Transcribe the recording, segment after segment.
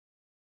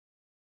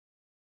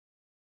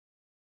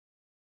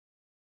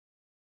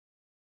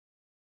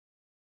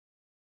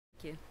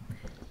Thank you.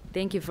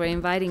 Thank you for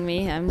inviting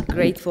me. I'm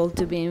grateful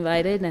to be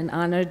invited and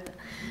honored,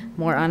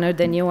 more honored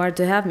than you are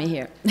to have me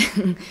here.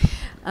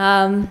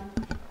 I'm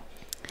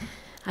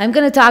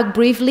going to talk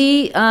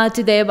briefly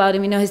today about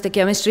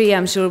immunohistochemistry.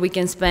 I'm sure we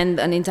can spend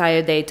an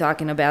entire day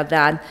talking about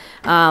that,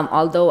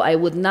 although I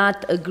would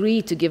not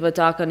agree to give a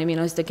talk on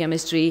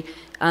immunohistochemistry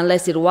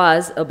unless it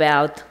was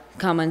about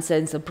common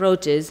sense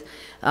approaches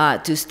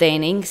to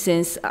staining,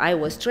 since I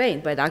was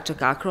trained by Dr.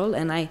 Cockerell,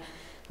 and I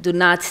do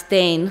not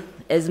stain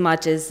as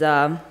much as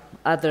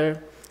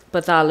other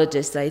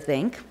pathologists, I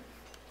think.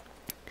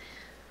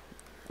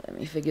 Let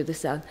me figure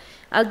this out.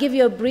 I'll give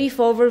you a brief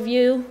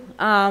overview,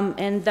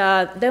 and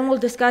then we'll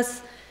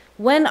discuss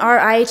when are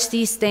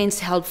IHC stains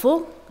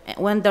helpful,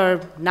 when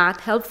they're not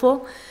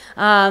helpful,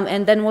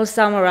 and then we'll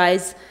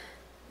summarize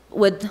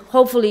with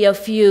hopefully a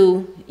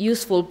few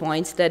useful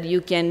points that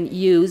you can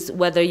use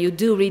whether you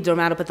do read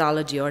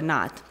dermatopathology or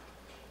not.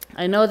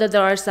 I know that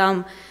there are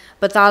some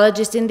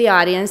pathologists in the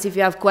audience. If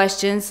you have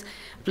questions,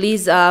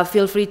 please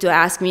feel free to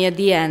ask me at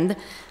the end.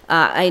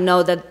 I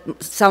know that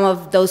some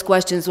of those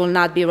questions will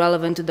not be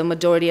relevant to the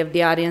majority of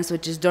the audience,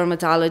 which is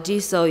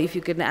dermatology, so if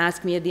you can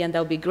ask me at the end, that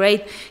would be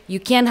great. You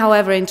can,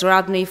 however,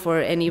 interrupt me for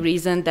any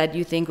reason that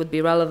you think would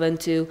be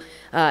relevant to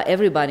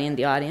everybody in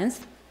the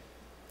audience.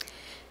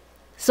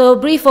 So a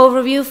brief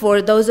overview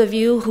for those of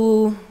you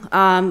who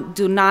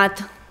do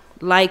not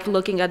like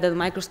looking at the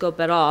microscope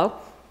at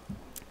all.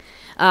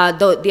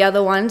 The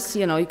other ones,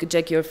 you know, you could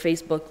check your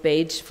Facebook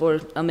page for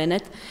a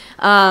minute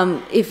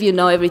if you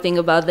know everything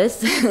about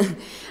this.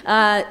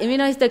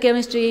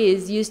 Immunohistochemistry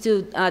is used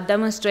to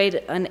demonstrate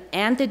an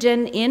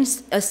antigen in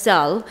a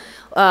cell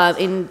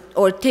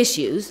or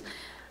tissues,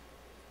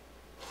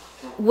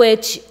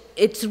 which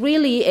it's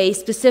really a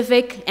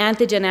specific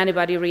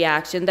antigen-antibody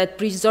reaction that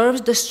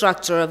preserves the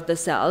structure of the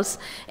cells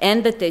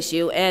and the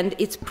tissue, and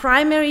its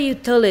primary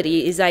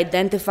utility is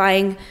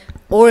identifying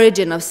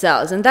origin of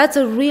cells. And that's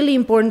a really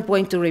important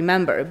point to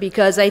remember,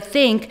 because I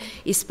think,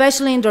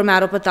 especially in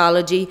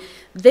dermatopathology,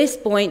 this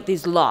point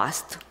is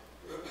lost.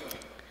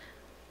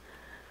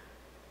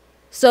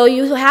 So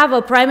you have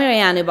a primary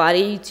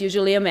antibody, it's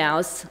usually a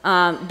mouse,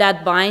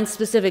 that binds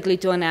specifically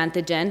to an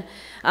antigen.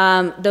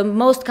 The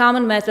most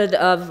common method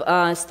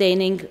of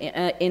staining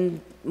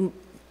in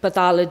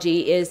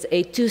pathology is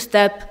a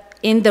two-step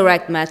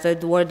indirect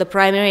method where the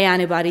primary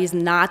antibody is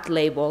not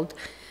labeled.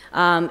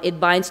 It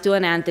binds to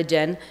an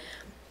antigen.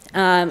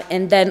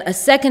 And then a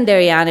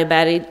secondary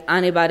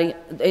antibody,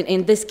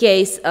 in this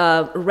case,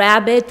 a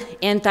rabbit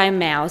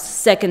anti-mouse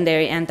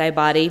secondary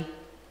antibody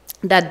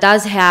that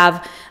does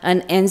have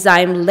an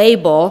enzyme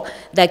label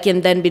that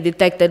can then be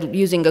detected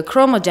using a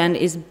chromogen,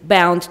 is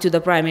bound to the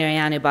primary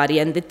antibody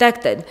and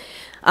detected.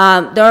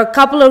 There are a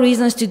couple of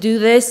reasons to do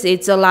this.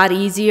 It's a lot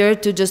easier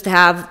to just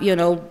have, you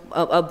know,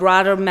 a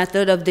broader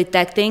method of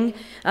detecting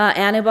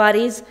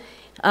antibodies.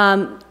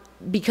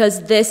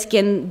 Because this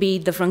can be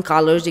different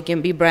colors. It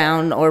can be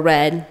brown or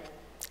red.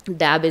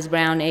 DAB is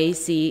brown,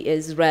 AAC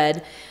is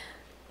red.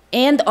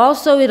 And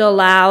also it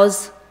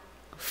allows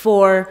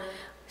for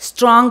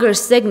stronger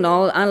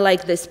signal.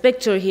 Unlike this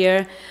picture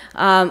here,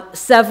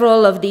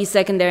 several of these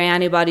secondary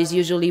antibodies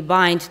usually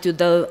bind to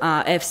the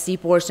FC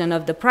portion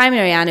of the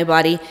primary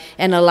antibody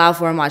and allow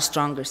for a much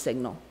stronger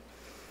signal.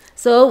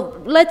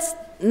 So let's,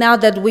 now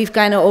that we've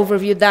kind of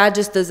overviewed that,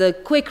 just as a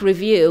quick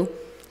review,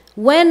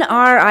 when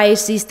are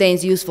IHC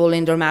stains useful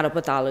in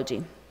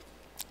dermatopathology?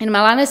 In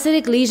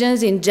melanocytic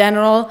lesions in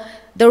general,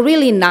 they're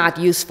really not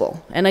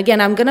useful. And again,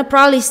 I'm going to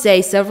probably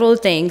say several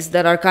things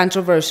that are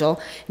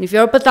controversial. And if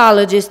you're a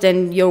pathologist,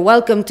 then you're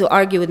welcome to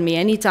argue with me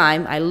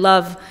anytime. I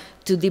love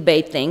to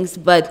debate things,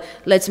 but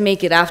let's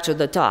make it after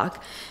the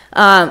talk.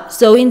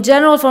 So in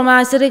general, for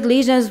melanocytic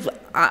lesions,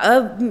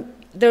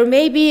 there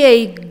may be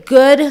a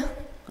good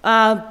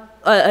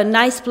a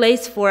nice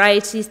place for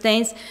IHC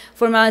stains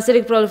for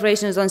melanocytic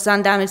proliferations on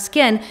sun-damaged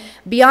skin.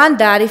 Beyond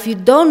that, if you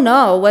don't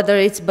know whether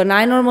it's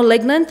benign or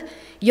malignant,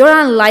 you're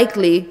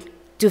unlikely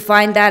to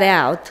find that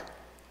out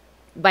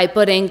by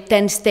putting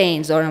 10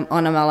 stains on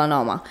a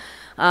melanoma.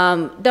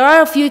 There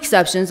are a few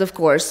exceptions, of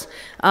course,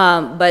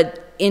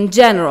 but in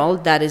general,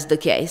 that is the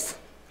case.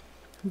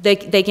 They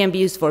can be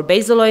used for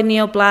basaloid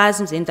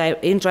neoplasms,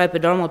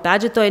 intraepidermal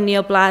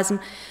pagetoid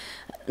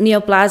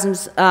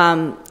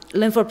neoplasms,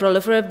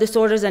 lymphoproliferative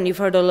disorders, and you've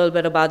heard a little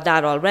bit about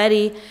that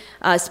already.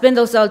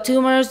 Spindle cell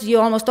tumors, you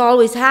almost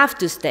always have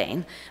to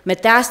stain.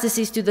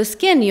 Metastases to the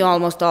skin, you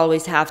almost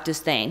always have to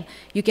stain.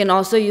 You can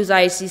also use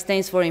IHC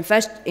stains for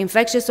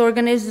infectious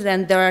organisms,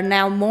 and there are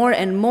now more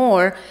and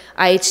more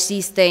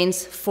IHC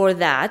stains for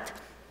that.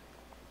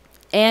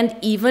 And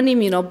even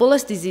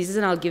immunobullous diseases,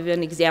 and I'll give you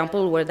an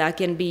example where that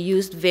can be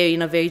used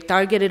in a very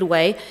targeted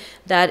way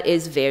that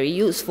is very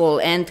useful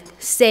and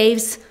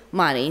saves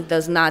money,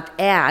 does not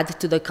add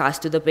to the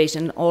cost to the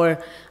patient or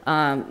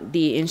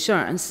the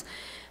insurance.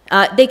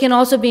 They can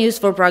also be used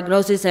for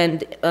prognosis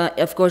and,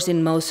 of course,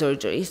 in Mohs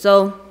surgery.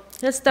 So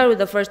let's start with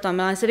the first one,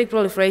 melanocytic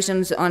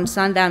proliferations on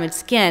sun-damaged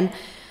skin.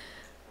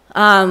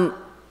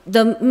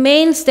 The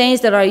main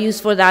stains that are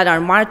used for that are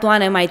MART1,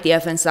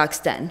 MITF, and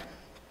SOX10,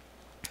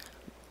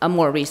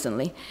 more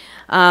recently.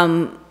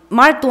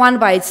 MART1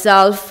 by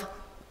itself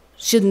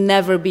should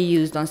never be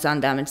used on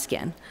sun-damaged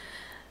skin.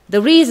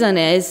 The reason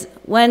is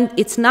when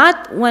the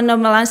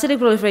melanocytic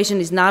proliferation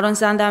is not on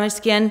sun-damaged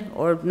skin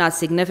or not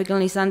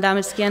significantly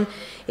sun-damaged skin,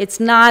 it's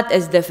not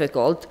as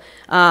difficult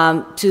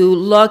to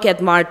look at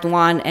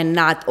MART1 and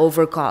not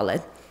overcall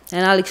it.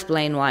 And I'll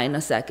explain why in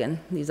a second.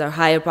 These are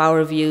higher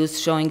power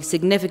views showing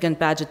significant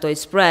pagetoid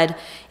spread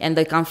and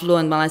the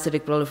confluent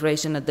melanocytic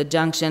proliferation at the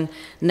junction,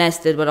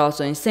 nested but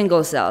also in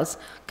single cells.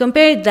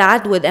 Compare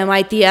that with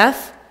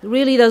MITF, it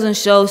really doesn't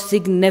show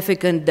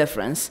significant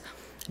difference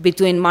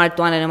between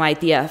MART1 and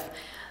MITF.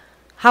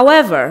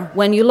 However,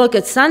 when you look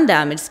at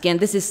sun-damaged skin,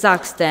 this is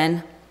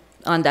SOX10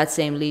 on that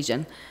same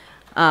lesion.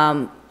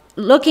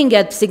 Looking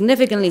at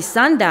significantly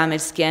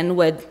sun-damaged skin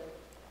with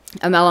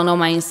a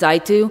melanoma in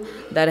situ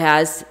that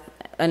has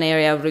an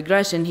area of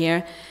regression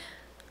here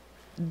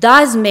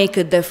does make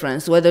a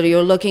difference whether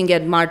you're looking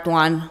at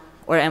MART1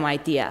 or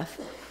MITF.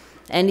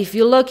 And if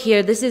you look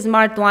here, this is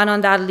MART1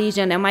 on that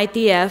lesion,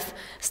 MITF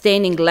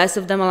staining less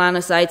of the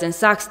melanocytes, and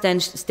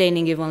SOX10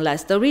 staining even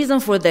less. The reason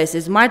for this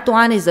is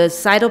MART1 is a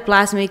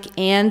cytoplasmic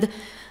and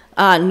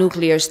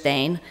nuclear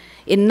stain.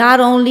 It not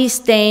only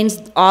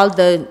stains all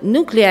the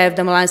nuclei of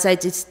the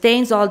melanocytes, it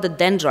stains all the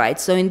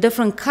dendrites. So in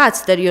different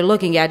cuts that you're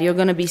looking at, you're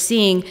going to be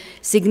seeing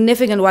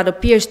significant what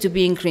appears to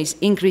be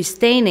increased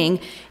staining.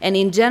 And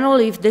in general,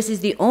 if this is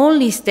the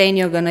only stain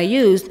you're going to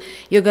use,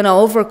 you're going to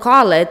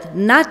overcall it,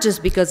 not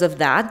just because of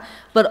that,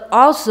 but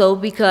also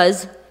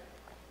because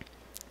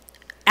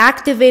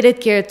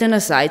activated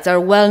keratinocytes are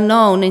well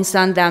known in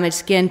sun-damaged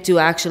skin to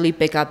actually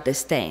pick up the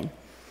stain.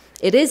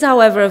 It is,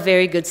 however, a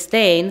very good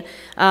stain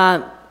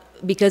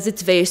because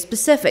it's very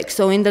specific.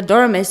 So in the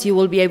dermis, you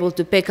will be able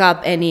to pick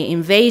up any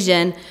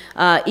invasion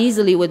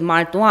easily with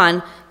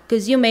MART1,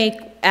 because you may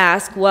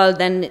ask, well,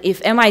 then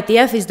if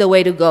MITF is the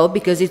way to go,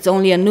 because it's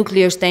only a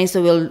nuclear stain,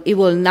 so it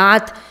will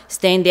not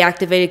stain the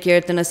activated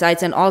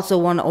keratinocytes and also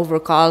won't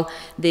overcall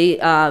the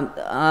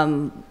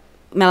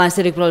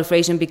melanocytic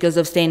proliferation because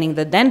of staining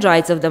the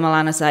dendrites of the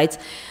melanocytes,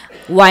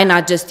 why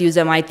not just use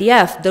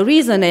MITF? The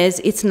reason is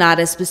it's not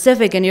as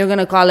specific, and you're going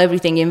to call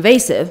everything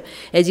invasive.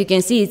 As you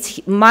can see,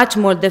 it's much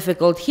more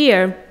difficult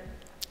here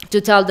to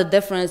tell the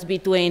difference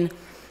between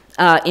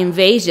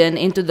invasion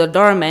into the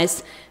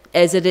dermis,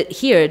 as it is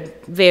here,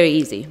 very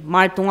easy.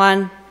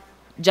 MART1,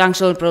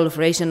 junctional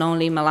proliferation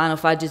only,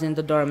 melanophages in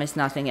the dermis,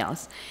 nothing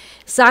else.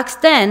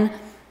 SOX10,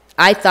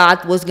 I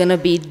thought, was going to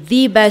be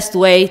the best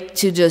way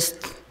to just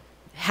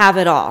have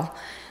it all.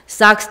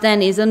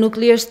 SOX10 is a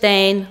nuclear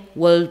stain,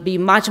 will be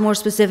much more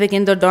specific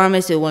in the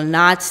dermis. It will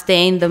not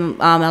stain the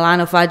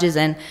melanophages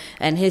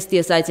and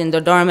histiocytes in the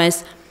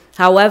dermis.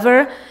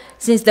 However,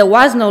 since there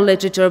was no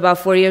literature about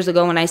 4 years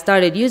ago when I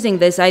started using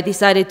this, I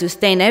decided to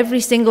stain every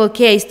single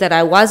case that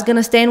I was going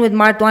to stain with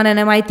MART1 and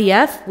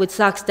MITF, with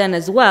SOX10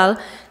 as well,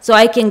 so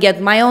I can get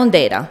my own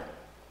data.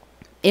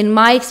 In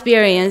my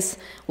experience,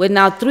 with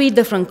now 3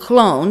 different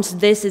clones,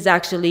 this is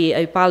actually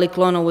a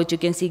polyclonal, which you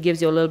can see gives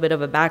you a little bit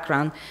of a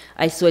background.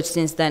 I switched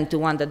since then to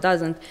one that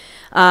doesn't.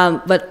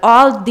 But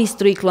all these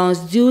 3 clones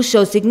do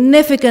show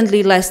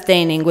significantly less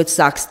staining with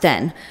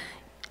SOX10.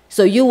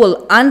 So you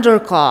will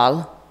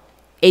undercall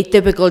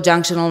atypical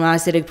junctional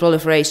melanocytic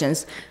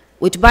proliferations,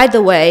 which, by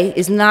the way,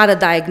 is not a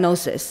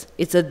diagnosis.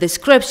 It's a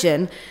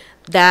description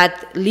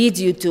that leads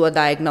you to a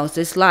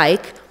diagnosis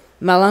like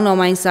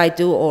melanoma in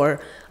situ or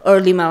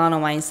early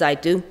melanoma in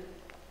situ.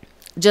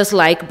 Just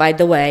like, by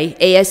the way,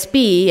 ASP,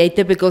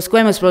 atypical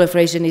squamous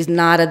proliferation, is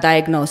not a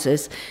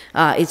diagnosis.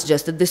 It's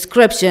just a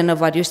description of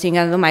what you're seeing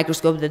under the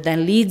microscope that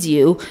then leads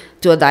you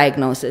to a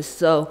diagnosis.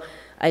 So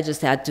I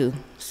just had to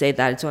say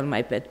that. It's one of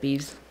my pet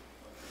peeves.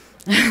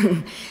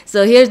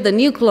 So here's the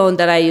new clone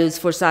that I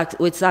use with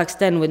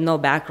SOX10 with no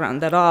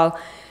background at all.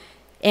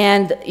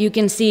 And you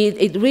can see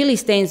it really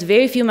stains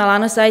very few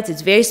melanocytes.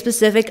 It's very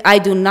specific. I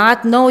do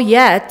not know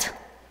yet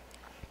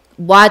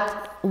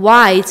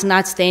why it's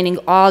not staining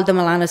all the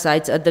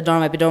melanocytes at the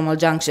dermoepidermal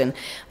junction.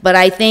 But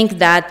I think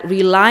that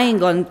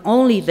relying on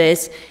only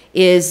this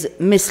is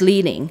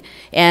misleading.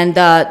 And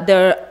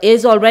there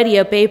is already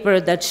a paper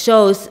that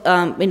shows,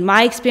 in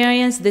my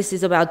experience, this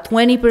is about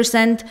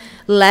 20%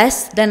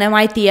 less than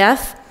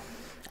MITF,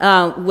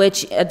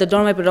 which at the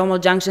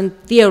dermoepidermal junction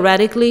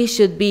theoretically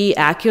should be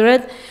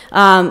accurate.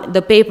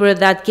 The paper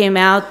that came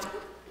out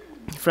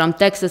from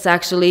Texas,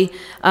 actually,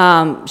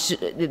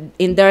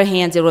 in their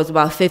hands, it was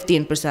about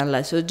 15%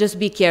 less. So just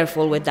be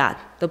careful with that.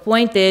 The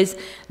point is,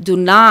 do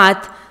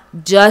not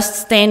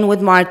just stain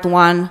with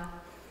MART1.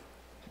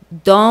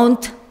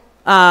 Don't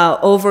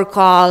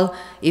overcall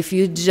if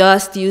you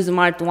just use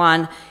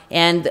MART1,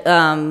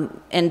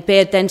 and pay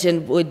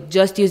attention with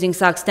just using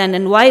SOX10.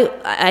 And why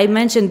I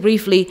mentioned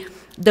briefly,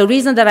 the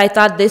reason that I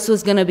thought this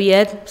was going to be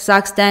it,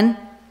 SOX10,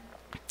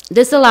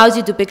 this allows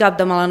you to pick up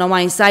the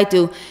melanoma in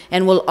situ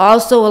and will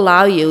also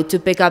allow you to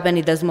pick up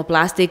any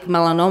desmoplastic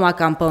melanoma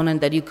component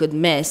that you could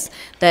miss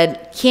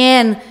that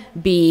can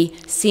be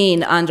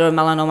seen under a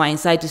melanoma in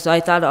situ. So I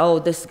thought, oh,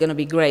 this is going to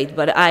be great,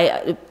 but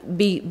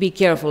be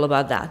careful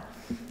about that.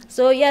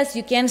 So yes,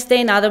 you can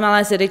stain other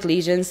melanocytic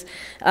lesions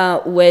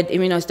with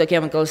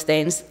immunohistochemical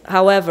stains.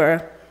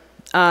 However,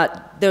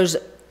 there's,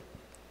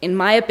 in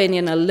my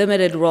opinion, a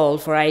limited role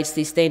for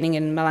IHC staining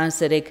in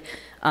melanocytic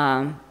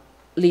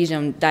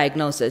lesion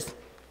diagnosis.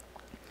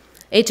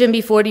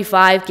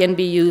 HMB45 can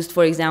be used,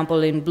 for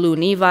example, in blue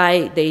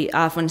nevi. They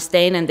often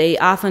stain, and they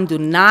often do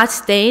not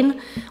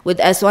stain with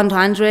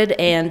S100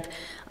 and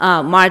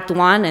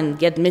MART1 and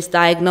get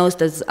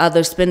misdiagnosed as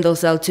other spindle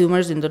cell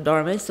tumors in the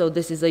dermis. So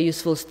this is a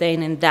useful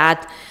stain in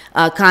that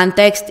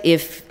context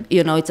if,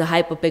 you know, it's a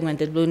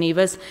hypopigmented blue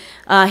nevus.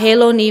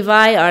 Halo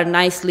nevi are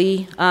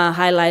nicely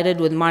highlighted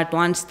with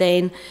MART1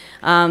 stain.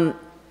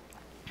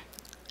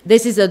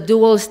 This is a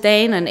dual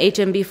stain, an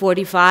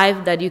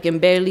HMB45 that you can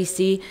barely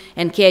see,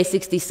 and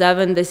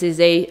Ki67. This is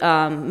a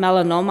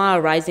melanoma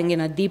arising in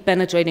a deep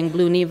penetrating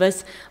blue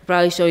nevus. I'll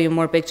probably show you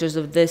more pictures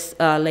of this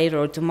later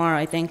or tomorrow,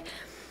 I think.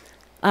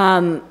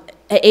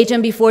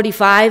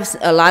 HMB45s,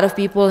 a lot of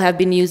people have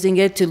been using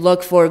it to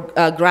look for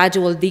a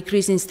gradual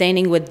decrease in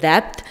staining with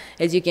depth.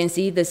 As you can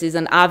see, this is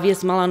an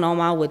obvious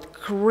melanoma with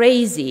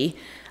crazy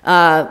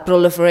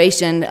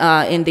proliferation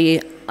in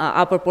the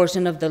upper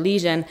portion of the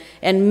lesion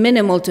and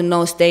minimal to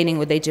no staining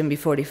with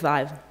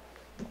HMB45.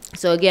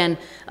 So again,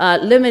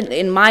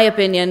 in my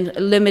opinion,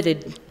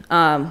 limited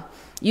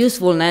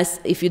usefulness.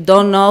 If you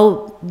don't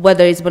know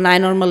whether it's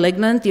benign or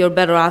malignant, you're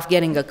better off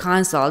getting a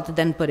consult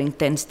than putting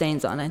 10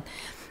 stains on it.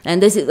 And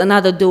this is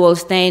another dual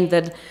stain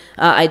that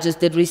I just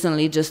did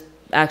recently, just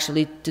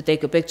actually to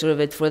take a picture of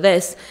it for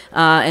this.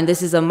 And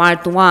this is a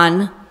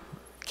MART1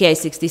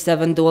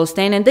 Ki67 dual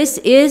stain, and this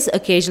is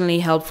occasionally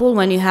helpful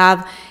when you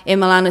have a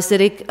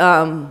melanocytic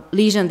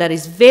lesion that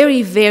is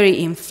very,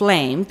 very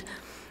inflamed.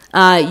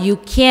 You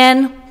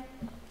can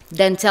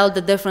then tell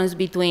the difference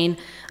between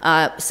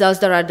cells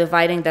that are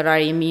dividing that are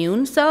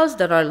immune cells,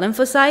 that are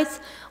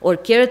lymphocytes, or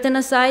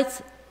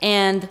keratinocytes,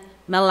 and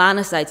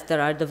melanocytes that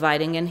are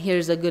dividing. And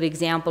here's a good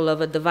example of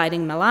a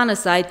dividing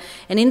melanocyte.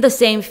 And in the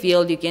same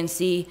field, you can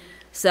see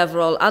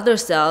several other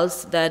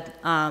cells that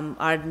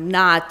are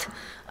not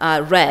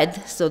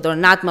red, so they're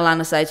not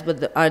melanocytes,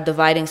 but are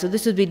dividing. So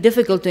this would be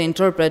difficult to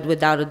interpret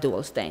without a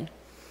dual stain.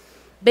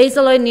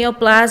 Basaloid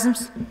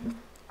neoplasms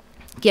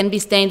can be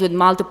stained with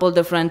multiple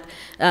different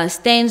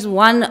stains.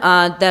 One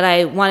that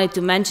I wanted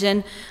to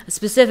mention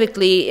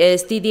specifically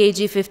is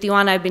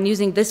TDAG51. I've been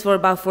using this for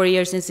about 4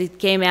 years since it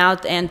came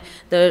out, and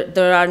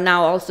there are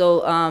now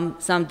also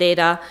some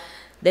data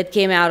that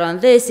came out on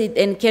this,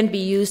 and can be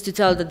used to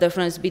tell the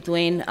difference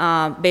between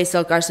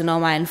basal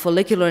carcinoma and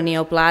follicular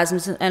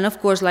neoplasms. And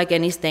of course, like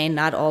any stain,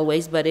 not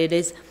always, but it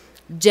is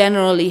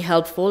generally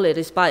helpful.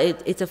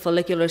 It's a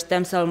follicular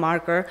stem cell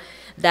marker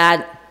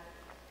that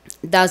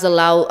does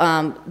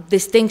allow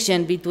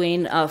distinction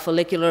between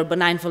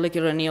benign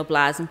follicular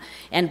neoplasm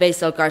and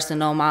basal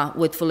carcinoma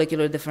with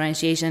follicular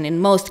differentiation in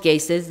most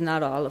cases,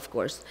 not all, of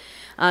course.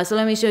 So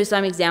let me show you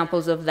some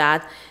examples of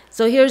that.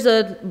 So here's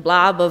a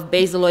blob of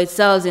basaloid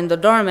cells in the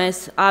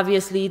dermis.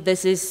 Obviously,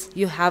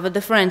 you have a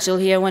differential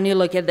here when you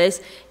look at this.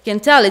 You can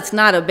tell it's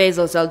not a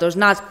basal cell, there's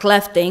not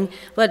clefting,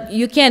 but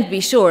you can't be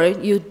sure.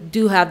 You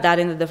do have that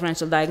in the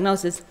differential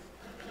diagnosis.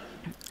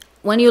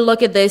 When you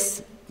look at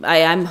this,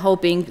 I'm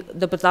hoping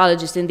the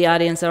pathologists in the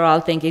audience are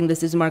all thinking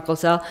this is Merkel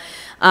cell.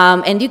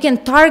 And you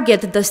can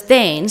target the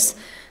stains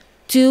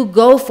to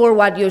go for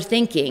what you're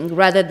thinking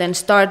rather than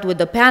start with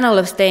the panel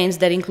of stains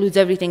that includes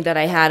everything that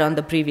I had on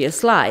the previous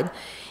slide.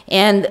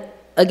 And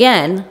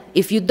again,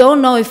 if you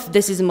don't know if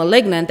this is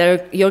malignant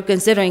or you're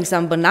considering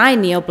some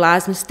benign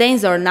neoplasm,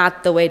 stains are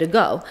not the way to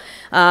go.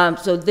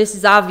 So this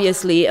is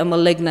obviously a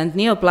malignant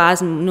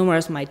neoplasm,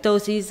 numerous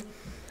mitoses.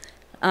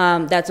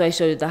 That's why I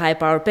showed you the high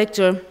power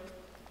picture.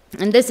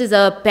 And this is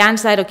a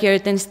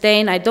pan-cytokeratin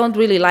stain. I don't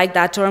really like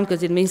that term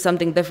because it means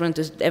something different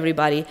to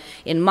everybody.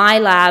 In my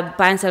lab,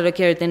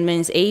 pan-cytokeratin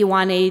means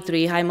AE1,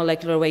 AE3, high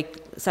molecular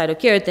weight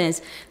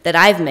cytokeratins that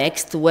I've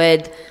mixed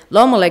with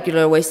low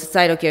molecular weight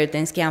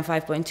cytokeratins, CAM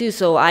 5.2,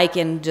 so I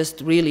can just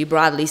really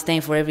broadly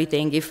stain for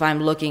everything if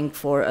I'm looking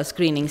for a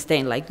screening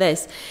stain like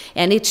this.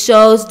 And it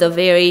shows the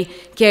very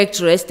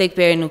characteristic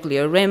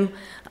perinuclear rim,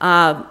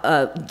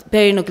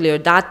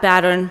 perinuclear dot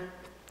pattern.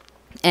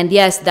 And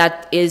yes,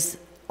 that is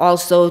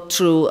also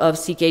true of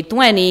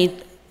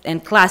CK20,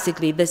 and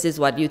classically this is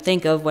what you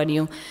think of when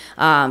you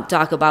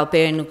talk about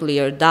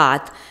perinuclear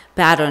dot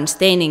pattern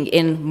staining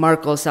in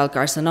Merkel cell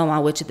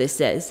carcinoma, which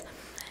this is.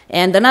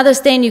 And another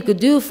stain you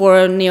could do for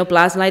a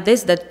neoplasm like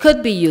this that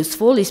could be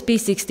useful is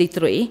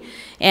P63.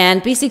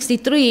 And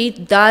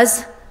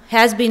P63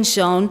 has been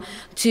shown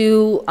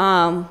to,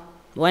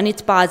 when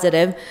it's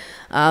positive,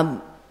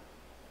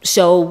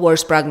 show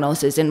worse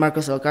prognosis in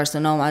Merkel cell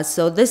carcinomas.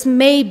 So this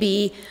may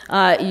be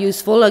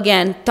useful.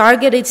 Again,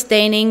 targeted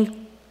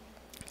staining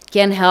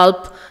can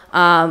help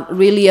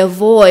really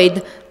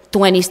avoid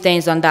 20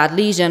 stains on that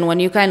lesion. When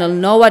you kind of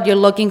know what you're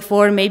looking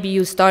for, maybe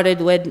you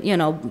started with, you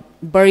know,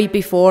 Burry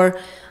before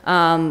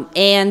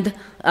and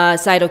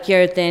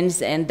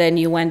cytokeratins, and then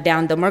you went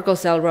down the Merkel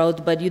cell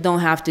road, but you don't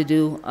have to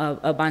do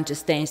a bunch of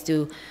stains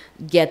to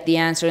get the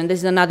answer. And this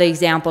is another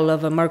example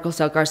of a Merkel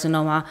cell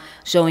carcinoma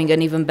showing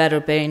an even better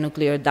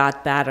perinuclear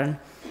dot pattern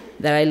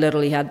that I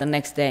literally had the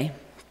next day.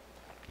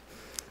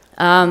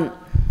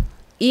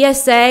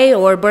 ESA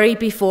or Burry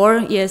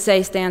P4,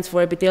 ESA stands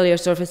for epithelial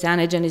surface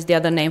antigen, is the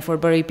other name for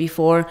Burry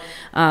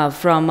P4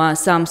 from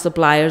some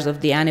suppliers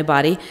of the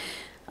antibody.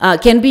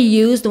 Can be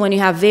used when you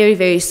have very,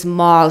 very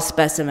small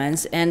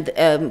specimens and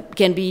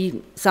can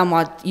be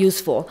somewhat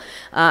useful.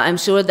 I'm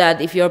sure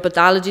that if you're a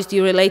pathologist,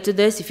 you relate to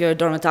this. If you're a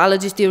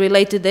dermatologist, you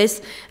relate to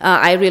this.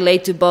 I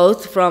relate to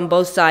both from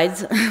both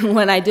sides.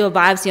 When I do a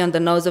biopsy on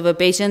the nose of a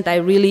patient, I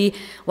really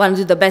want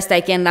to do the best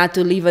I can not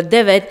to leave a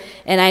divot.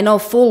 And I know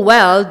full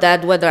well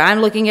that whether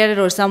I'm looking at it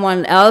or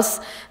someone else,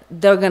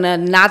 they're gonna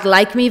not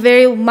like me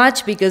very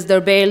much because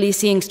they're barely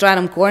seeing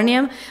stratum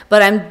corneum.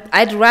 But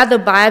I'd rather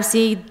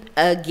biopsy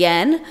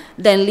again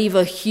than leave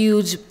a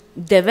huge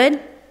divot.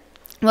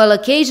 Well,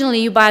 occasionally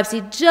you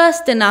biopsy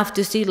just enough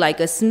to see like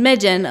a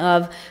smidgen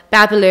of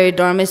papillary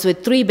dermis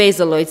with 3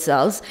 basaloid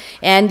cells,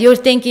 and you're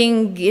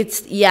thinking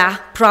it's, yeah,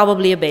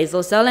 probably a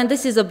basal cell, and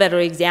this is a better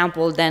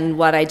example than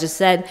what I just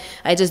said.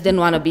 I just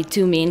didn't want to be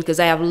too mean because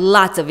I have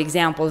lots of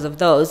examples of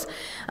those.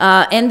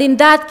 And in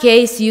that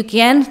case, you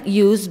can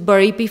use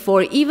Burry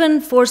P4 even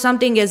for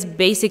something as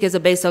basic as a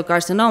basal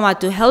carcinoma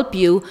to help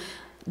you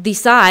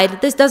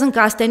decide this doesn't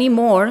cost any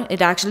more,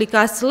 it actually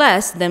costs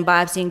less than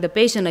biopsying the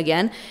patient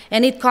again,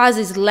 and it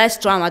causes less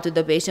trauma to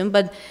the patient,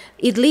 but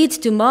it leads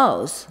to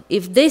Mohs.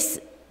 If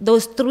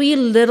those 3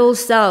 little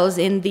cells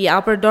in the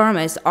upper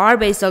dermis are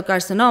basal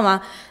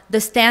carcinoma,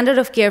 the standard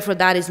of care for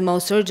that is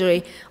Mohs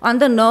surgery. On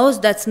the nose,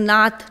 that's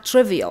not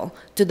trivial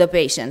to the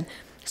patient.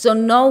 So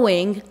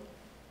knowing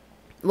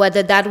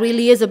whether that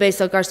really is a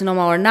basal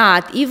carcinoma or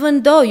not,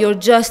 even though you're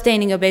just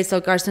staining a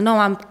basal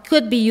carcinoma,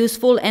 could be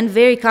useful and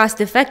very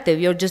cost effective.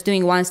 You're just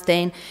doing 1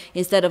 stain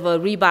instead of a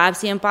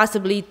rebiopsy and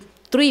possibly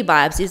 3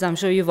 biopsies. I'm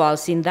sure you've all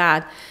seen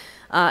that.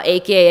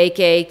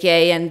 AK,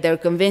 and they're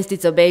convinced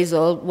it's a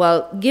basal.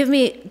 Well, give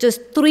me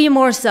just 3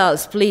 more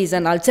cells, please,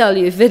 and I'll tell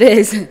you if it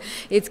is.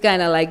 It's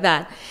kind of like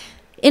that.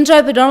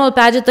 Intraepidermal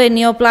pagetoid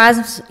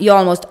neoplasms, you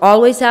almost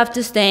always have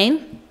to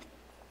stain.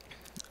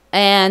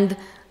 And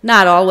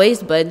not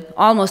always, but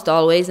almost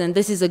always, and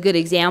this is a good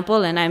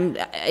example, and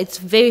it's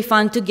very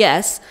fun to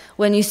guess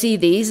when you see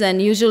these,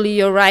 and usually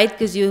you're right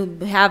because you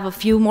have a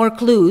few more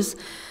clues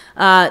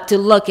to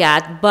look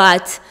at,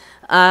 but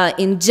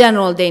in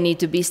general they need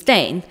to be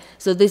stained.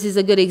 So this is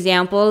a good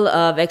example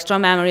of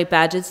extramammary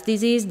Paget's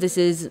disease. This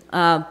is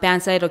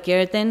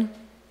pancytokeratin,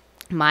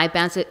 my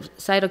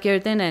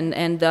pancytokeratin,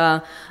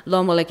 and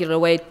low molecular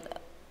weight,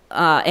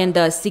 and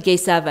the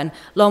CK7.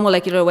 Low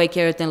molecular weight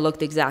keratin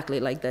looked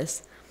exactly like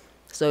this.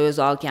 So it was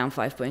all CAM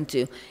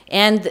 5.2.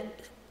 And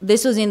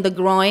this was in the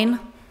groin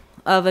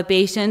of a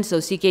patient, so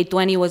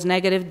CK20 was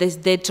negative. This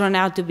did turn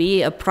out to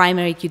be a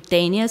primary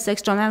cutaneous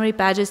extramammary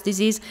Paget's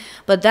disease,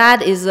 but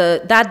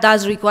that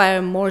does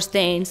require more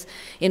stains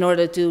in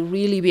order to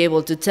really be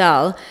able to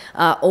tell,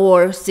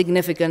 or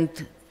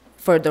significant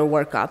further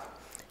workup.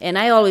 And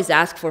I always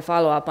ask for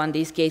follow-up on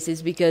these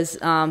cases because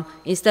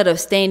instead of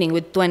staining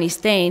with 20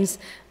 stains,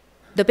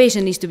 the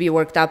patient needs to be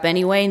worked up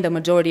anyway in the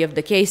majority of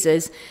the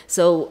cases,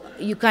 so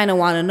you kind of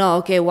want to know,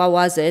 okay, what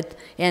was it?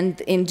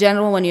 And in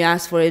general, when you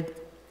ask for it,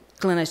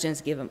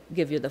 clinicians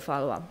give you the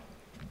follow-up,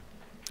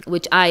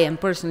 which I am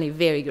personally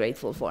very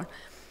grateful for.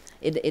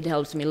 It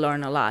helps me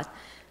learn a lot.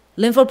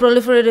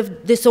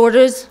 Lymphoproliferative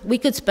disorders, we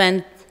could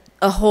spend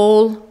a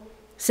whole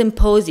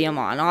symposium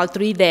on, all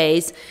 3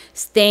 days,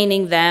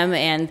 staining them,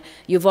 and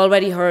you've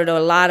already heard a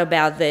lot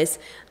about this.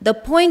 The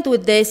point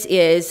with this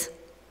is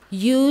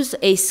use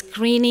a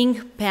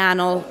screening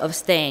panel of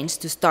stains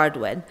to start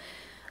with.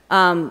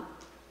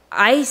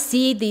 I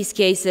see these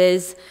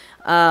cases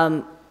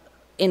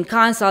in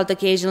consult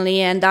occasionally,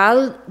 and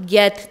I'll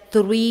get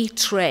 3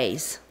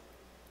 trays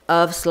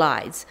of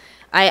slides.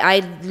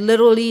 I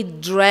literally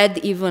dread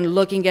even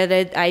looking at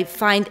it. I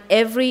find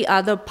every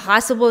other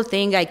possible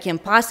thing I can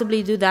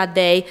possibly do that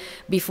day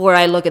before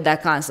I look at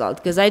that consult,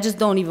 because I just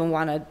don't even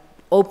want to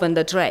open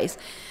the trays.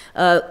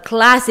 A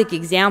classic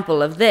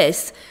example of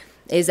this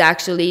is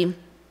actually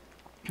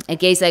a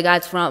case I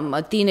got from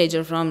a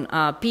teenager from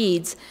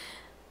PEDS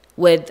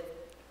with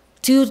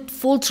 2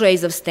 full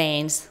trays of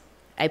stains.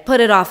 I put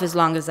it off as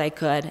long as I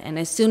could, and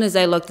as soon as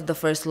I looked at the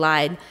first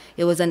slide,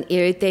 it was an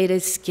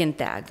irritated skin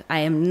tag. I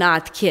am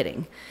not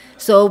kidding.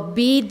 So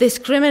be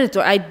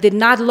discriminatory. I did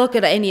not look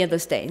at any of the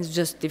stains,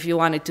 just if you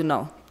wanted to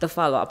know the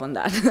follow-up on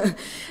that.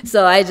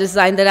 So I just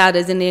signed it out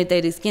as an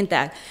irritated skin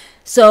tag.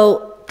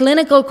 So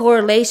clinical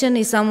correlation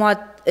is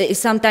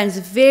sometimes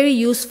very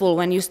useful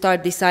when you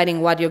start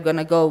deciding what you're going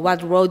to go,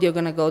 what road you're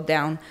going to go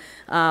down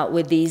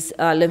with these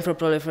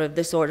lymphoproliferative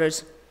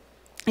disorders.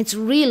 It's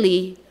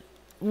really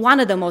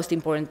one of the most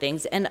important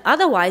things. And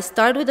otherwise,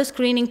 start with a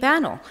screening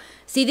panel.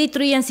 CD3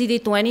 and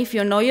CD20, if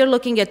you know you're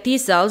looking at T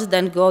cells,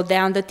 then go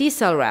down the T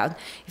cell route.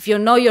 If you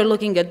know you're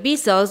looking at B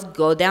cells,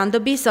 go down the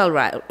B cell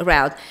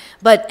route.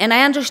 And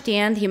I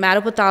understand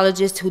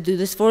hematopathologists who do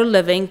this for a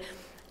living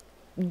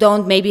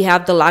don't maybe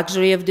have the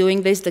luxury of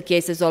doing this. The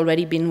case has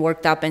already been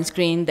worked up and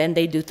screened, and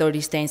they do 30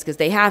 stains because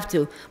they have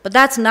to. But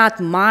that's not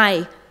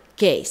my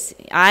case.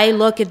 I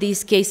look at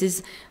these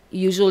cases,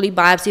 usually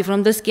biopsy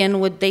from the skin,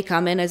 would they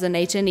come in as an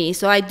H&E.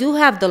 So I do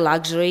have the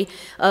luxury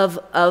of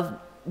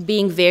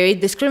being very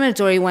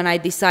discriminatory when I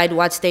decide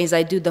what stains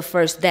I do the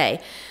first day.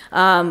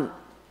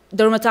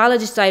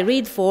 Dermatologists I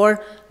read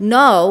for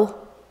know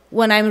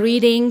when I'm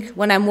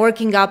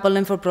working up a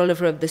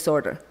lymphoproliferative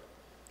disorder,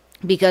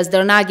 because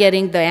they're not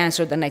getting the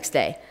answer the next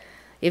day.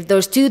 If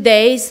there's 2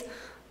 days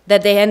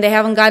that they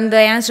haven't gotten the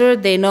answer,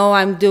 they know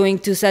I'm doing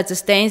 2 sets of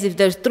stains. If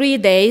there's 3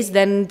 days,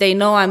 then they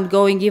know I'm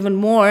going even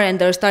more, and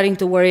they're starting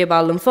to worry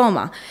about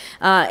lymphoma.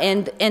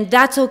 And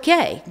that's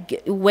okay.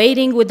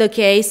 Waiting with the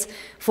case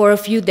for a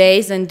few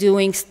days and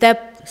doing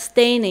step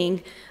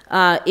staining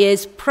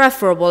is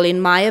preferable,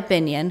 in my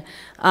opinion,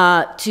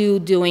 to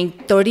doing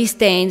 30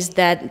 stains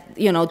that,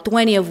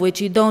 20 of which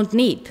you don't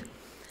need.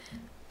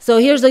 So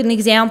here's an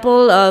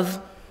example of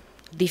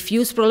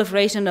diffuse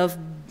proliferation of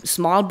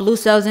small blue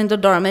cells in the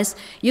dermis.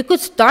 You could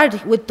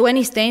start with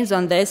 20 stains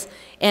on this,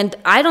 and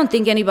I don't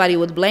think anybody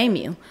would blame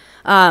you.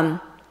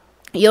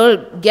 Your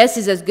guess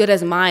is as good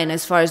as mine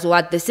as far as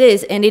what this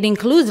is, and it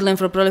includes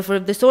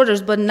lymphoproliferative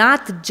disorders, but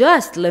not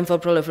just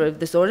lymphoproliferative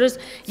disorders.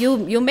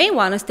 You may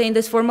want to stain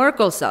this for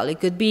Merkel cell.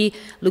 It could be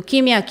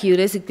leukemia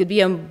cutis, it could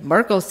be a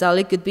Merkel cell,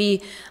 it could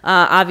be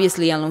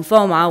obviously a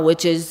lymphoma,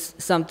 which is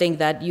something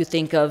that you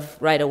think of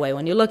right away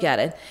when you look at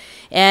it.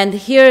 And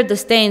here are the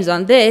stains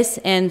on this,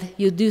 and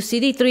you do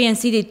CD3 and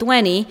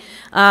CD20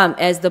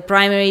 as the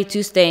primary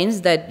 2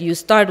 stains that you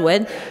start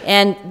with.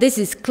 And this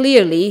is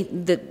clearly,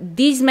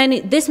 this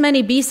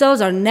many B cells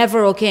are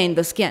never okay in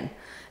the skin.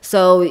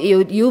 So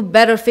you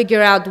better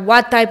figure out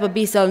what type of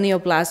B cell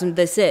neoplasm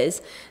this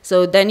is.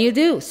 So then you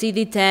do.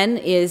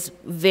 CD10 is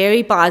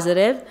very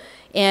positive,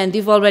 and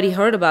you've already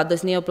heard about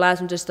this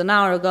neoplasm just an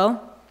hour ago.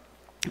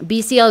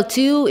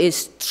 BCL2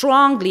 is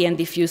strongly and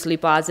diffusely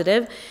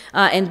positive,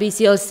 and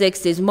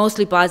BCL6 is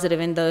mostly positive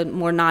in the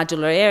more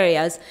nodular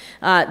areas.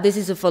 This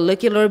is a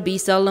follicular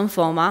B-cell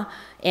lymphoma,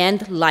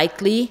 and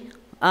likely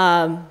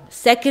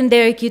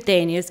secondary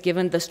cutaneous,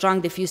 given the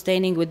strong diffuse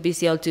staining with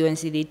BCL2 and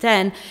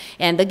CD10.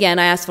 And again,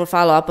 I asked for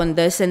follow-up on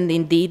this, and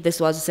indeed, this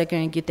was a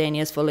secondary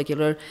cutaneous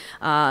follicular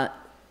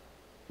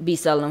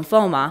B-cell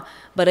lymphoma.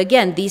 But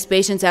again, these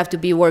patients have to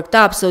be worked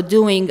up, so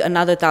doing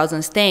another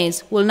 1,000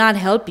 stains will not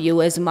help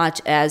you as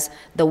much as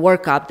the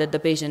workup that the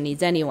patient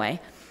needs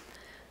anyway.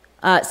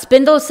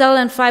 Spindle cell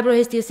and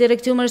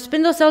fibrohistiocytic tumors.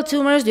 Spindle cell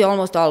tumors, you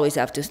almost always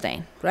have to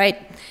stain, right?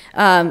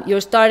 You're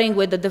starting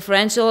with the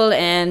differential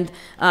and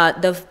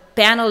the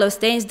panel of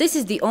stains. This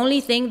is the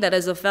only thing that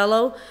as a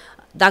fellow,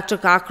 Dr.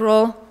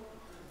 Cockerell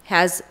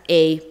has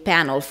a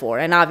panel for,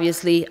 and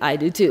obviously I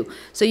do too.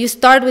 So you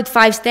start with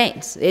 5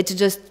 stains. It's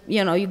just,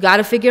 you got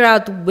to figure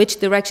out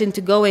which direction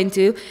to go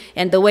into,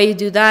 and the way you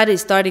do that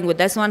is starting with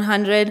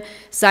S100,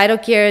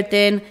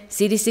 cytokeratin,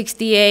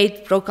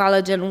 CD68,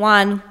 procollagen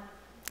 1,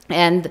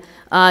 and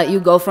you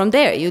go from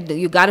there.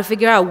 You got to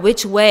figure out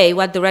which way,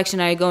 what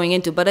direction are you going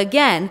into. But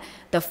again,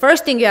 the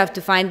first thing you have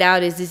to find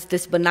out is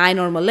this benign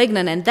or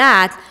malignant, and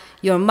that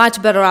you're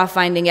much better off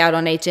finding out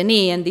on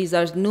H&E, and these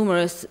are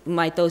numerous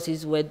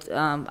mitoses with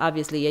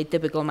obviously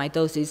atypical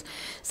mitoses.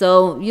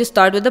 So you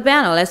start with the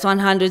panel.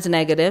 S100 is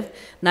negative,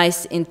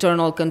 nice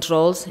internal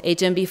controls.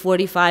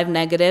 HMB45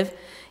 negative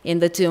in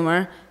the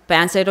tumor,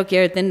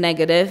 pancytokeratin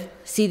negative,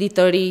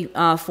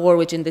 CD34,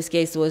 which in this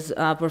case was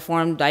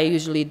performed, I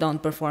usually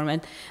don't perform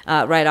it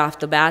right off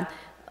the bat,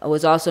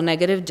 was also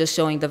negative, just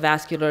showing the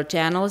vascular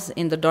channels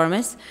in the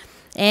dermis.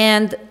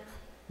 And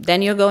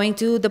then you're going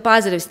to the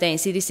positive stain.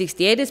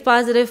 CD68 is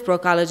positive,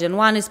 procollagen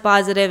 1 is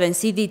positive, and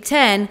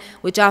CD10,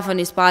 which often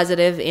is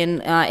positive in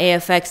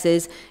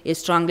AFXs, is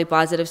strongly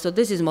positive. So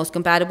this is most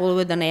compatible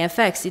with an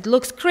AFX. It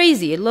looks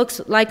crazy. It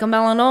looks like a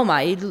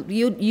melanoma.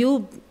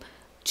 You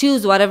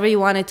choose whatever you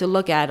wanted to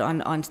look at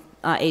on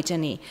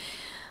H&E.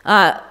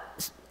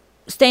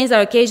 Stains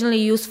are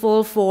occasionally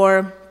useful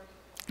for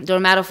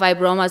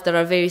dermatofibromas that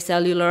are very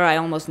cellular. I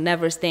almost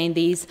never stain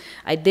these.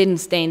 I didn't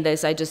stain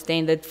this. I just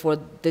stained it for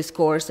this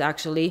course,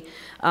 actually.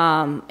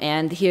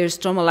 And here's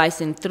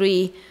stromolysin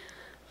 3,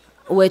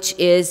 which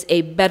is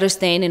a better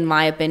stain, in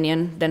my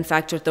opinion, than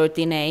factor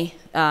 13A.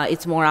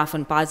 It's more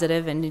often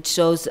positive, and it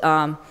shows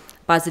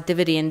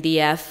positivity in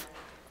DF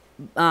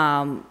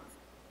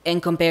in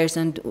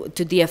comparison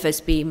to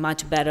DFSP,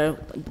 much better.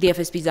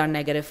 DFSPs are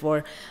negative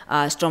for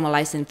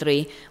stromolysin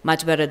 3,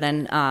 much better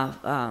than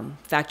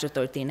factor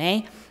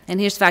 13A. And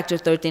here's factor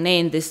 13A.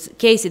 In this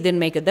case, it didn't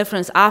make a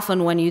difference.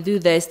 Often when you do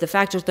this, the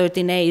factor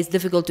 13A is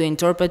difficult to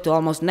interpret to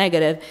almost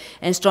negative.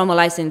 And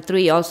stromolysin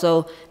 3,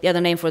 also, the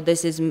other name for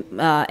this is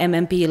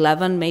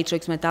MMP11,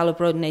 matrix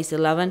metalloproteinase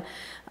 11.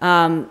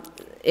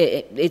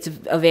 It's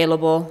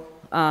available,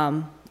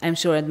 I'm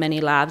sure, at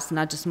many labs,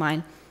 not just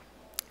mine.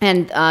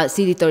 and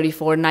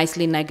CD34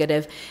 nicely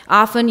negative.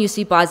 Often you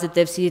see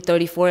positive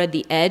CD34 at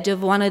the edge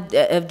of one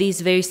of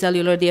these very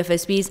cellular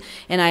DFSPs,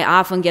 and I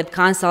often get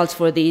consults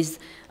for these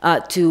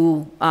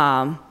to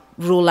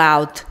rule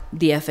out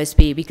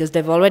DFSP because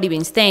they've already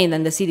been stained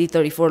and the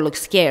CD34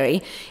 looks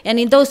scary. And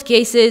in those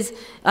cases,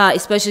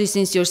 especially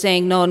since you're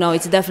saying, no,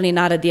 it's definitely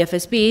not a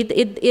DFSP,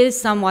 it is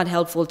somewhat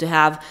helpful to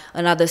have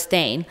another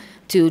stain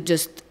to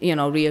just,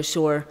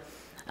 reassure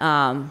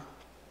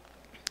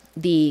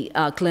the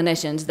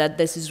clinicians that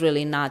this is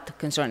really not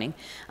concerning.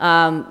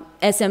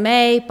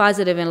 SMA,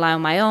 positive in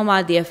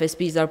leiomyoma,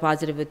 DFSPs are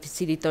positive with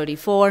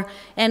CD34,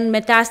 and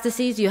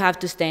metastases you have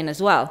to stain as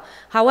well.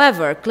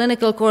 However,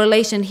 clinical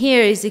correlation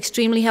here is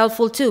extremely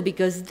helpful too,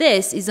 because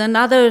this is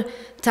another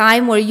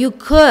time where you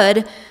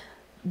could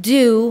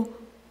do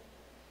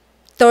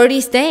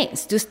 30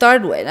 stains to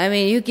start with. I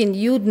mean,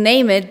 you'd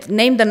name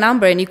the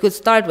number, and you could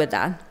start with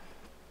that.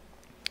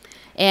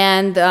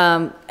 And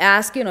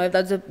ask,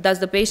 if does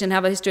the patient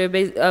have a history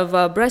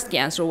of breast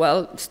cancer?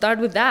 Well, start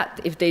with that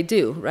if they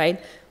do,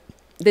 right?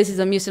 This is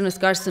a mucinous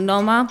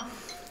carcinoma.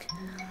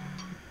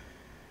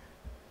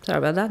 Sorry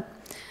about that.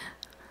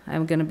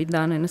 I'm going to be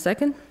done in a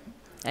second.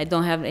 I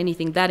don't have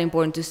anything that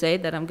important to say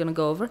that I'm going to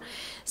go over.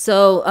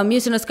 So a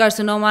mucinous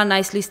carcinoma,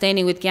 nicely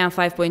staining with CAM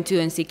 5.2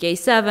 and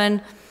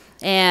CK7.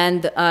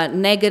 And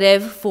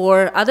negative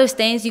for other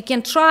stains. You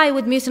can try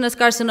with mucinous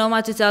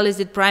carcinoma to tell is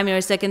it primary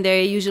or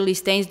secondary. Usually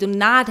stains do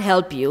not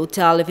help you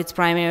tell if it's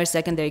primary or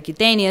secondary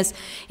cutaneous.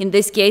 In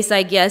this case,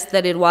 I guessed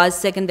that it was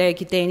secondary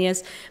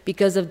cutaneous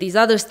because of these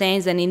other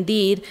stains, and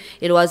indeed,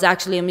 it was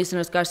actually a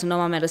mucinous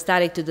carcinoma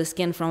metastatic to the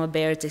skin from a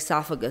Barrett's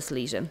esophagus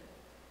lesion.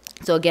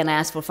 So again, I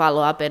asked for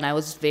follow-up, and I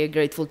was very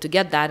grateful to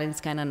get that, and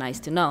it's kind of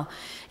nice to know.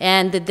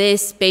 And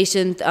this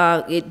patient,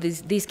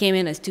 these came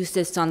in as 2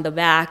 cysts on the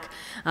back,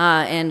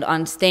 and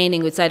on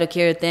staining with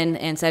cytokeratin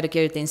and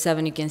cytokeratin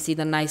 7, you can see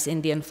the nice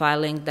Indian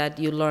filing that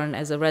you learn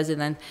as a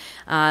resident,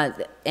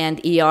 and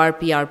ER,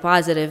 PR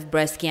positive,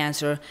 breast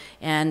cancer.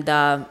 And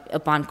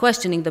upon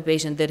questioning, the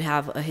patient did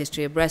have a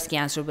history of breast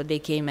cancer, but they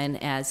came in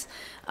as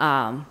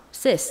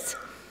cysts.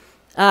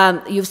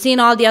 You've seen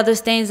all the other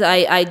stains.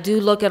 I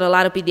do look at a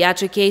lot of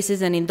pediatric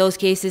cases, and in those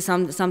cases,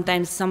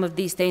 sometimes some of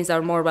these stains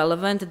are more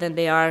relevant than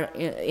they are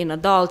in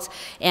adults.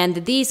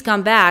 And these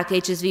come back,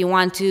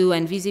 HSV1, 2,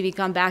 and VZV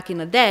come back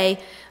in a day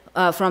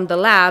from the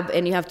lab,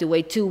 and you have to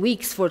wait 2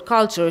 weeks for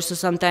culture. So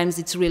sometimes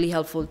it's really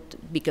helpful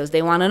because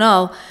they want to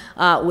know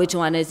which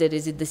one is it.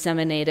 Is it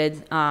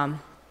disseminated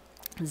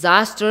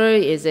zoster?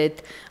 Is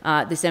it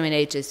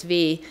disseminated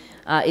HSV?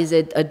 Is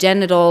it a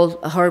genital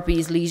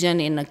herpes lesion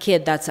in a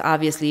kid? That's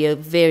obviously a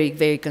very,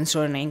 very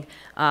concerning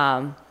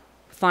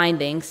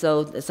finding,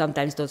 so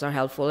sometimes those are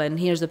helpful. And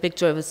here's a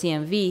picture of a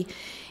CMV.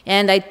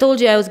 And I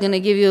told you I was going to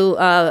give you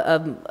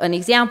an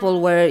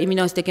example where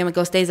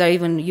immunohistochemical stains are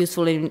even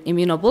useful in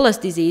immunobullous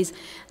disease.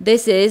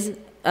 This is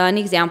an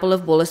example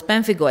of bullous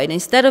pemphigoid.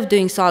 Instead of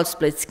doing salt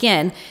split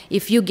skin,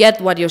 if you get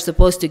what you're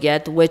supposed to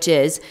get, which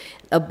is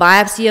a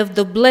biopsy of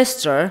the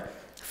blister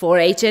for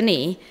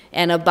H&E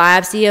and a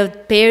biopsy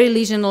of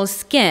perilesional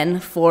skin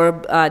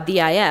for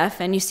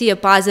DIF, and you see a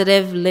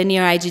positive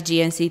linear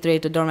IgG and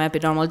C3 to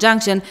dermal-epidermal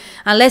junction,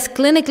 unless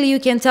clinically you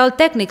can tell,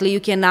 technically you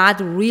cannot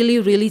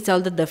really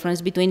tell the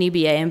difference between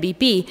EBA and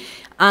BP,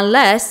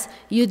 unless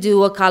you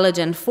do a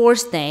collagen 4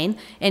 stain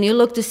and you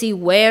look to see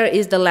where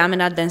is the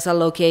lamina densa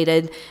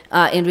located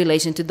in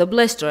relation to the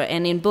blister.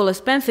 And in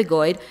bullous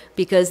pemphigoid,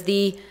 because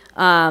the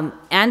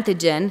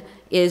antigen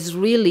is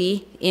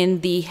really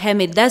in the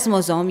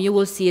hemidesmosome, you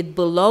will see it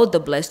below the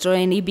blister.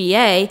 In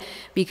EBA,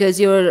 because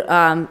the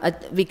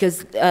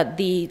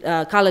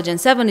collagen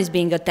 7 is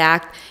being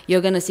attacked,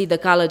 you're going to see the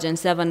collagen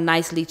 7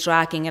 nicely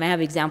tracking, and I have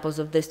examples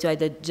of this too, I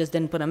just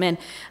didn't put them in.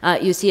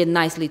 You see it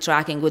nicely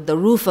tracking with the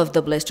roof of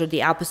the blister,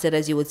 the opposite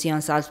as you would see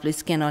on salt split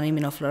skin on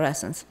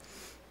immunofluorescence.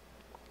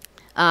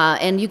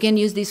 And you can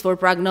use these for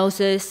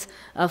prognosis,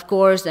 of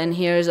course, and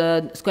here's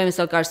a squamous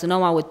cell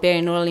carcinoma with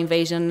perineural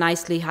invasion,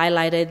 nicely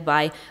highlighted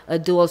by a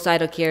dual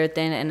cytokeratin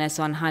and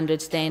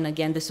S100 stain.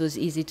 Again, this was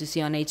easy to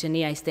see on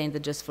H&E. I stained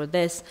it just for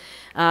this.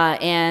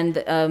 And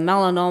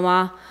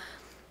melanoma,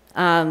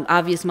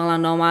 obvious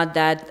melanoma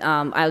that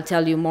I'll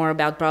tell you more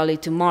about probably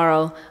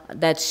tomorrow,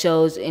 that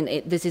shows,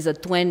 this is a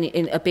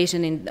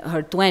patient in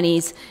her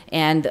 20s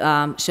and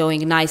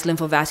showing nice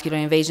lymphovascular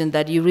invasion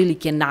that you really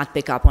cannot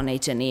pick up on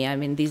H&E. I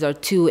mean, these are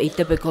 2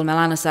 atypical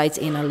melanocytes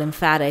in a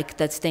lymphatic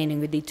that's staining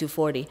with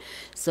D240.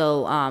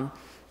 So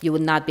you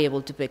would not be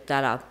able to pick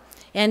that up.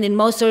 And in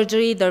Mohs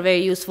surgery, they're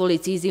very useful.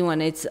 It's easy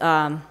when it's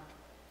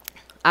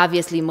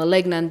obviously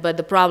malignant, but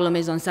the problem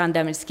is on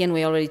sun-damaged skin.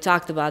 We already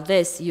talked about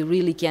this. You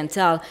really can't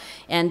tell.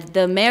 And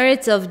the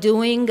merits of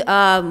doing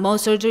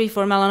Mohs surgery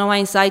for melanoma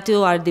in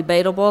situ are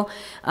debatable,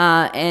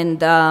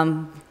 and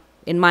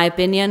in my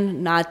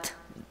opinion, not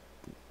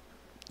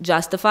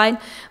justified,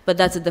 but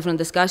that's a different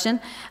discussion.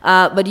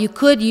 But you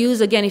could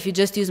use, again, if you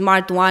just use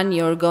MART1,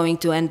 you're going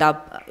to end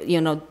up,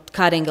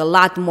 cutting a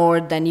lot more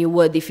than you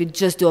would if you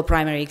just do a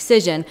primary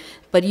excision.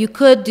 But you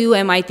could do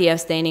MITF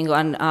staining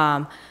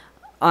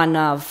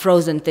on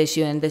frozen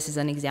tissue, and this is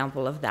an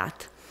example of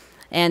that.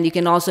 And you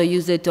can also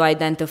use it to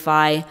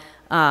identify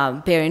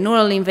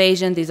perineural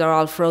invasion. These are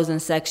all frozen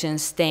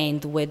sections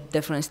stained with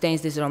different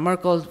stains. These are a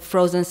Merkel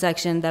frozen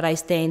section that I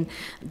stained,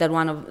 that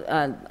one of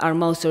our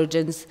Mohs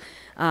surgeons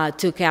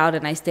took out,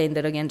 and I stained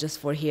it again just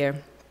for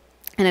here.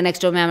 And an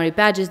extramammary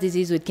Paget's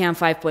disease with CAM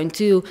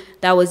 5.2,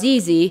 that was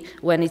easy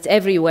when it's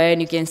everywhere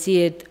and you can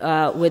see it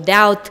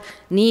without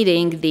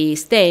needing the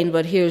stain,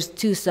 but here's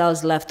 2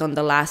 cells left on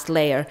the last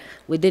layer.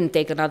 We didn't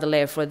take another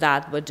layer for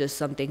that, but just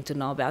something to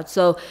know about.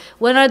 So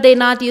when are they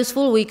not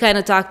useful? We kind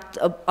of talked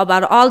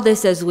about all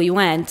this as we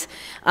went.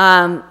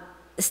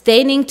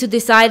 Staining to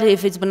decide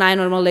if it's benign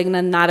or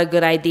malignant, not a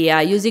good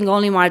idea. Using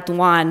only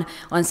MART1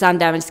 on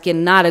sun-damaged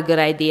skin, not a good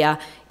idea.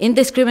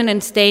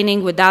 Indiscriminate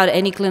staining without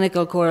any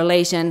clinical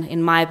correlation,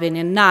 in my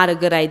opinion, not a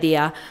good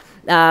idea.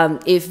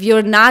 If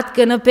you're not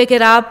going to pick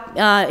it up,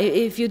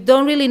 if you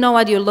don't really know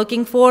what you're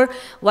looking for,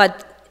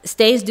 what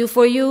stains do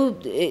for you,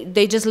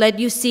 they just let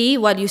you see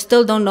what you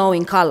still don't know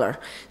in color.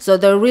 So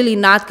they're really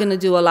not going to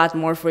do a lot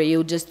more for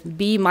you. Just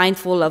be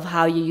mindful of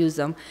how you use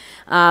them.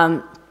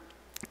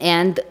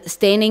 And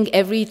staining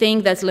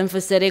everything that's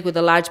lymphocytic with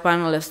a large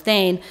panel of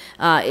stain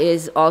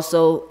is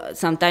also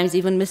sometimes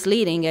even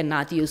misleading and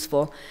not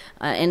useful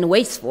and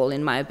wasteful,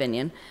 in my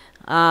opinion.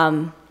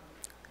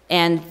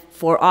 And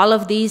for all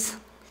of these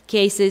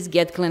cases,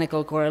 get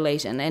clinical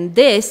correlation. And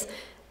this,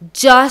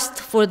 just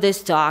for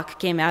this talk,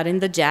 came out in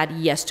the JAD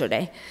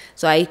yesterday.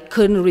 So I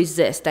couldn't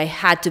resist. I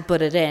had to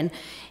put it in.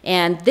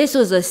 And this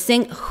was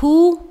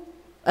who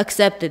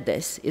accepted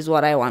this is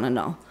what I want to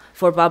know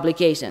for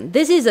publication.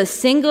 This is a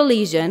single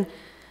lesion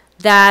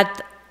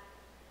that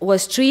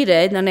was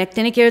treated, an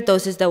actinic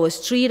keratosis that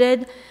was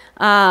treated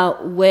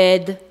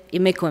with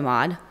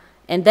imiquimod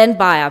and then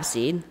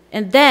biopsied.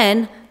 And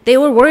then they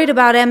were worried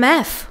about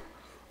MF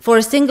for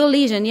a single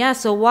lesion. Yeah,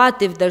 so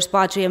what if there's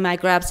pottery and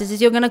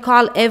microabscesses? You're going to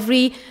call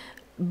every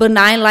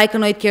benign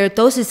lichenoid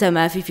keratosis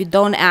MF if you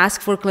don't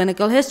ask for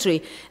clinical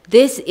history.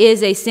 This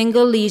is a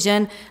single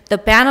lesion. The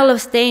panel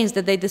of stains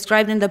that they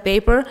described in the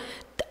paper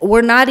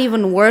were not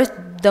even worth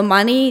the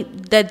money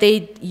that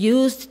they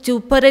used to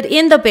put it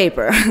in the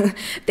paper.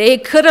 They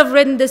could have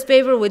written this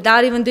paper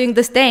without even doing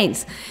the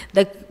stains.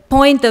 The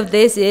point of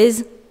this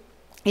is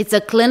it's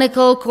a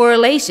clinical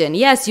correlation.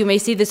 Yes, you may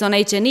see this on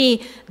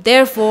H&E,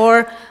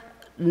 therefore,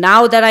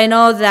 now that I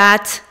know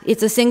that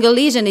it's a single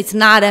lesion, it's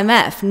not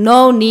MF.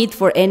 No need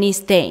for any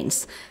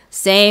stains.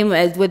 Same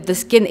as with the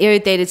skin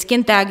irritated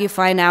skin tag, you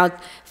find out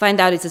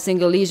it's a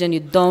single lesion, you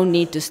don't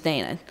need to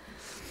stain it.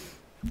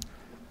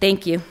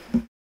 Thank you.